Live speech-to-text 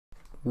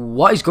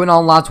What is going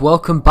on, lads?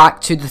 Welcome back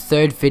to the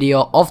third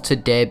video of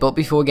today. But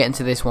before we get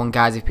into this one,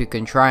 guys, if you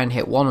can try and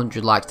hit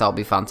 100 likes, that would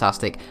be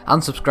fantastic,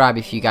 and subscribe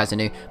if you guys are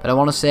new. But I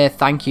want to say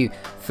thank you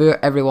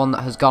for everyone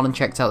that has gone and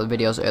checked out the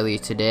videos earlier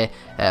today,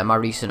 my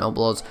recent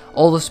uploads.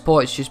 All the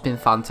support has just been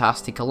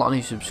fantastic. A lot of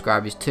new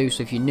subscribers too,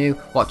 so if you're new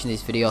watching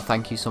this video,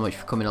 thank you so much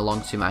for coming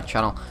along to my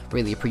channel.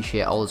 Really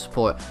appreciate all the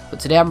support. But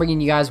today I'm bringing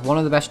you guys one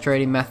of the best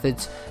trading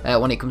methods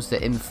when it comes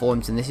to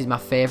informs, and this is my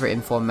favourite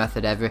inform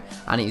method ever,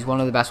 and it is one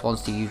of the best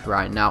ones to use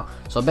right now.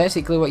 So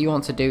basically what you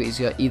want to do is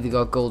either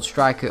go gold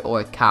striker or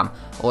a cam,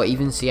 or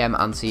even CM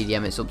and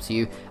CDM, it's up to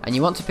you. And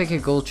you want to pick a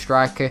gold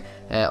striker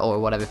or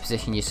whatever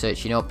position you're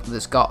searching up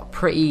that's got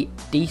pretty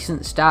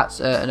decent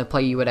stats and a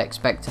player you would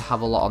expect to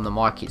have a lot on the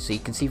market. So you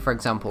can see, for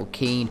example,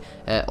 Keane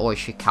or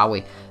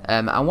Shikawi.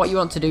 And what you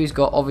want to do is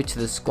go over to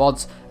the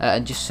squads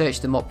and just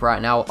search them up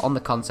right now on the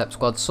concept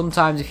squad.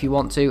 Sometimes if you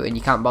want to and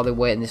you can't bother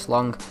waiting this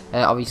long,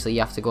 obviously you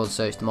have to go and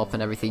search them up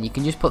and everything. You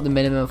can just put the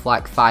minimum of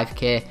like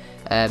 5k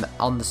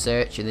on the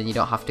search, and then you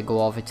don't have to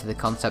go over to the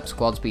concept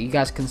squads. But you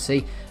guys can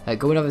see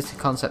going over to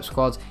concept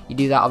squads, you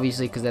do that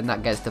obviously because then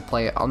that gets the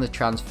player on the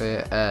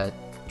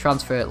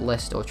transfer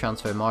list or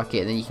transfer market,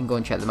 and then you can go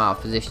and check them out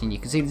of position. You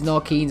can see there's no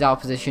Keane's out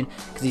of position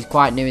because he's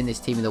quite new in this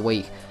team of the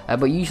week,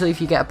 but usually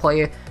if you get a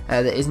player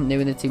that isn't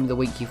new in the team of the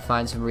week, you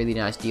find some really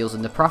nice deals,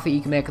 and the profit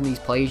you can make on these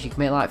players, you can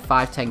make like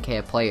 5-10k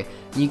a player.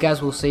 And you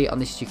guys will see on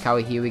this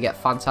Shikawi here, we get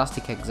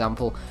fantastic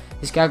example.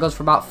 This guy goes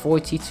for about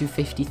 40 to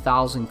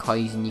 50,000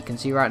 coins, and you can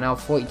see right now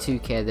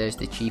 42k, there's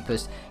the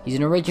cheapest. He's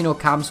an original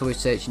cam, so we're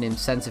searching him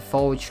centre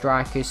forward,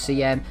 striker,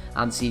 CM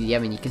and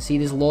CDM, and you can see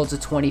there's loads of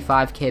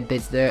 25k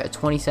bids there, a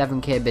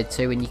 27k bid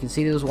too, and you can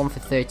see there's one for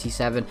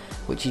 37,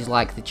 which is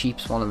like the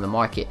cheapest one on the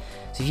market.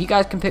 So if you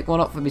guys can pick one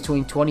up for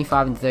between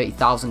 25 and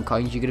 30,000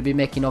 coins, you're going to be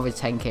making over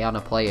 10k on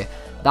a player.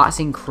 That's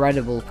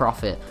incredible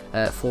profit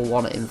for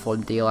one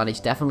inform deal, and it's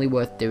definitely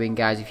worth doing,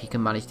 guys, if you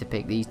can manage to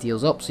pick these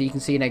deals up. So you can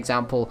see an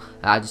example.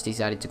 I just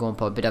decided to go and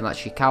put a bid on that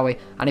Shikawi,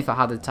 and if I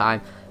had the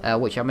time,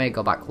 which I may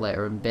go back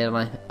later and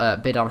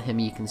bid on him,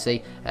 you can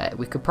see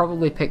we could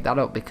probably pick that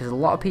up, because a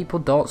lot of people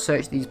don't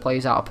search these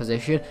players out of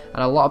position,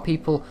 and a lot of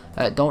people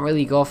don't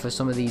really go for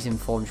some of these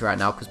informs right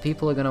now, because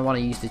people are going to want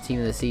to use the team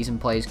of the season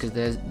players because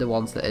they're the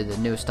ones that are the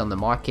newest on the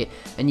market.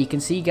 And you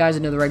can see, guys,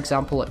 another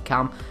example at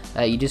cam,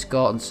 you just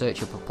go and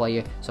search up a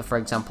player. So for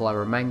example,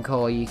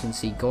 Aramenko, you can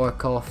see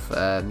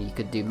Gorkov, you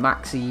could do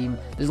Maxime,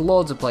 there's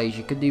loads of players,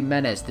 you could do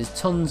Menes, there's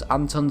tons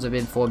and tons of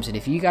informs. And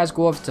if you guys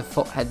go over to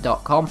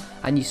foothead.com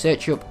and you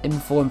search up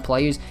inform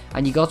players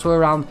and you go to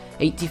around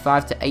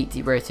 85 to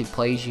 80 rated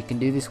players, you can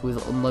do this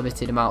with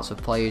unlimited amounts of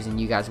players, and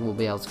you guys will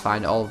be able to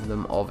find all of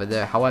them over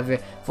there. However,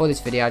 for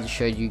this video I just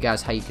showed you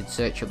guys how you could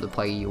search up the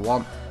player you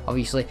want,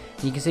 obviously.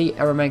 And you can see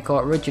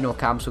Aramenko original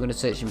cam, so we're going to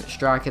search him at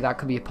striker. That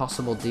could be a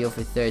possible deal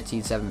for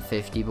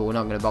 13,750, but we're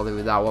not going to bother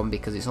with that one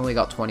because it's only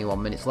got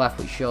 21 minutes left,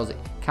 which shows it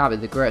can't be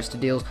the greatest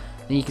of deals.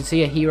 And you can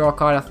see a hero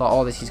card. I thought,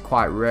 oh, this is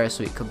quite rare,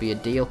 so it could be a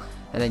deal.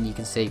 And then you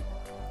can see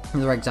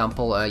another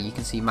example, you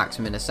can see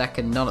Maxime in a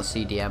second, not a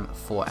CDM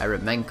for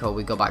Aramenko.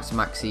 We go back to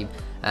Maxime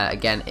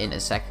again in a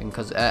second,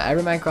 because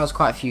Aramenko has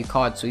quite a few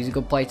cards, so he's a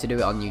good player to do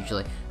it on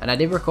usually. And I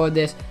did record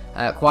this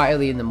quite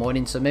early in the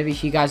morning, so maybe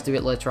if you guys do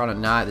it later on at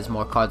night, there's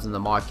more cards in the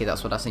market.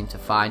 That's what I seem to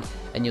find,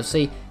 and you'll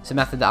see it's a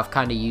method that I've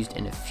kind of used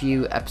in a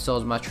few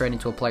episodes of my training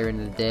to a player in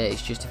the day.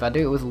 It's just if I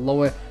do it with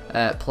lower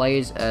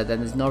players, then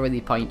there's no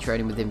really point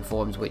trading with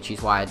informs, which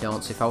is why I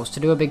don't. So if I was to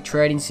do a big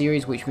trading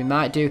series, which we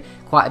might do,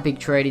 quite a big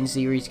trading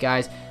series,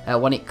 guys,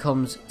 when it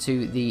comes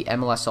to the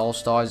MLS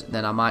All-Stars,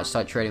 then I might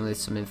start trading with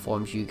some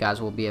informs. You guys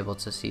will be able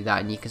to see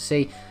that, and you can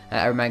see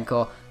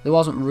Aramenko, there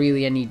wasn't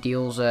really any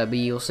deals, but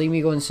you'll see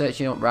me going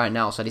searching up right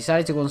now. So I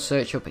decided to go and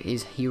search up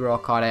his hero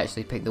card. I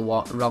actually picked the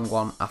wrong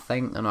one, I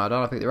think. No, I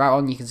don't, I picked the right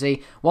one. You can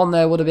see one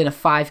there would have been a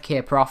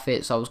 5k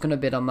profit, so I was going to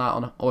bid on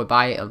that or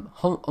buy it.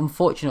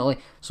 Unfortunately,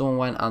 someone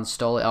went and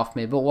stole it off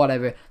me, but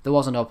whatever, there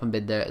was an open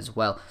bid there as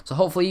well. So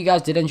hopefully you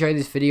guys did enjoy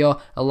this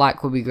video. A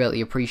like would be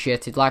greatly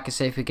appreciated. Like I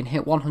say, if we can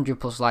hit 100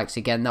 plus likes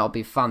again, that would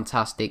be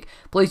fantastic.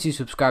 Please do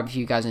subscribe if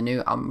you guys are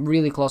new. I'm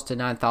really close to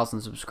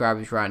 9,000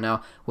 subscribers right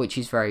now, which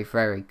is very,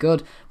 very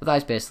good. But that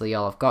is basically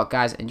all I've got,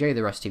 guys. Enjoy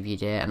the rest of your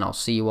day, and I'll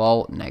see you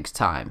all next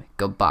time.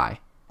 Goodbye.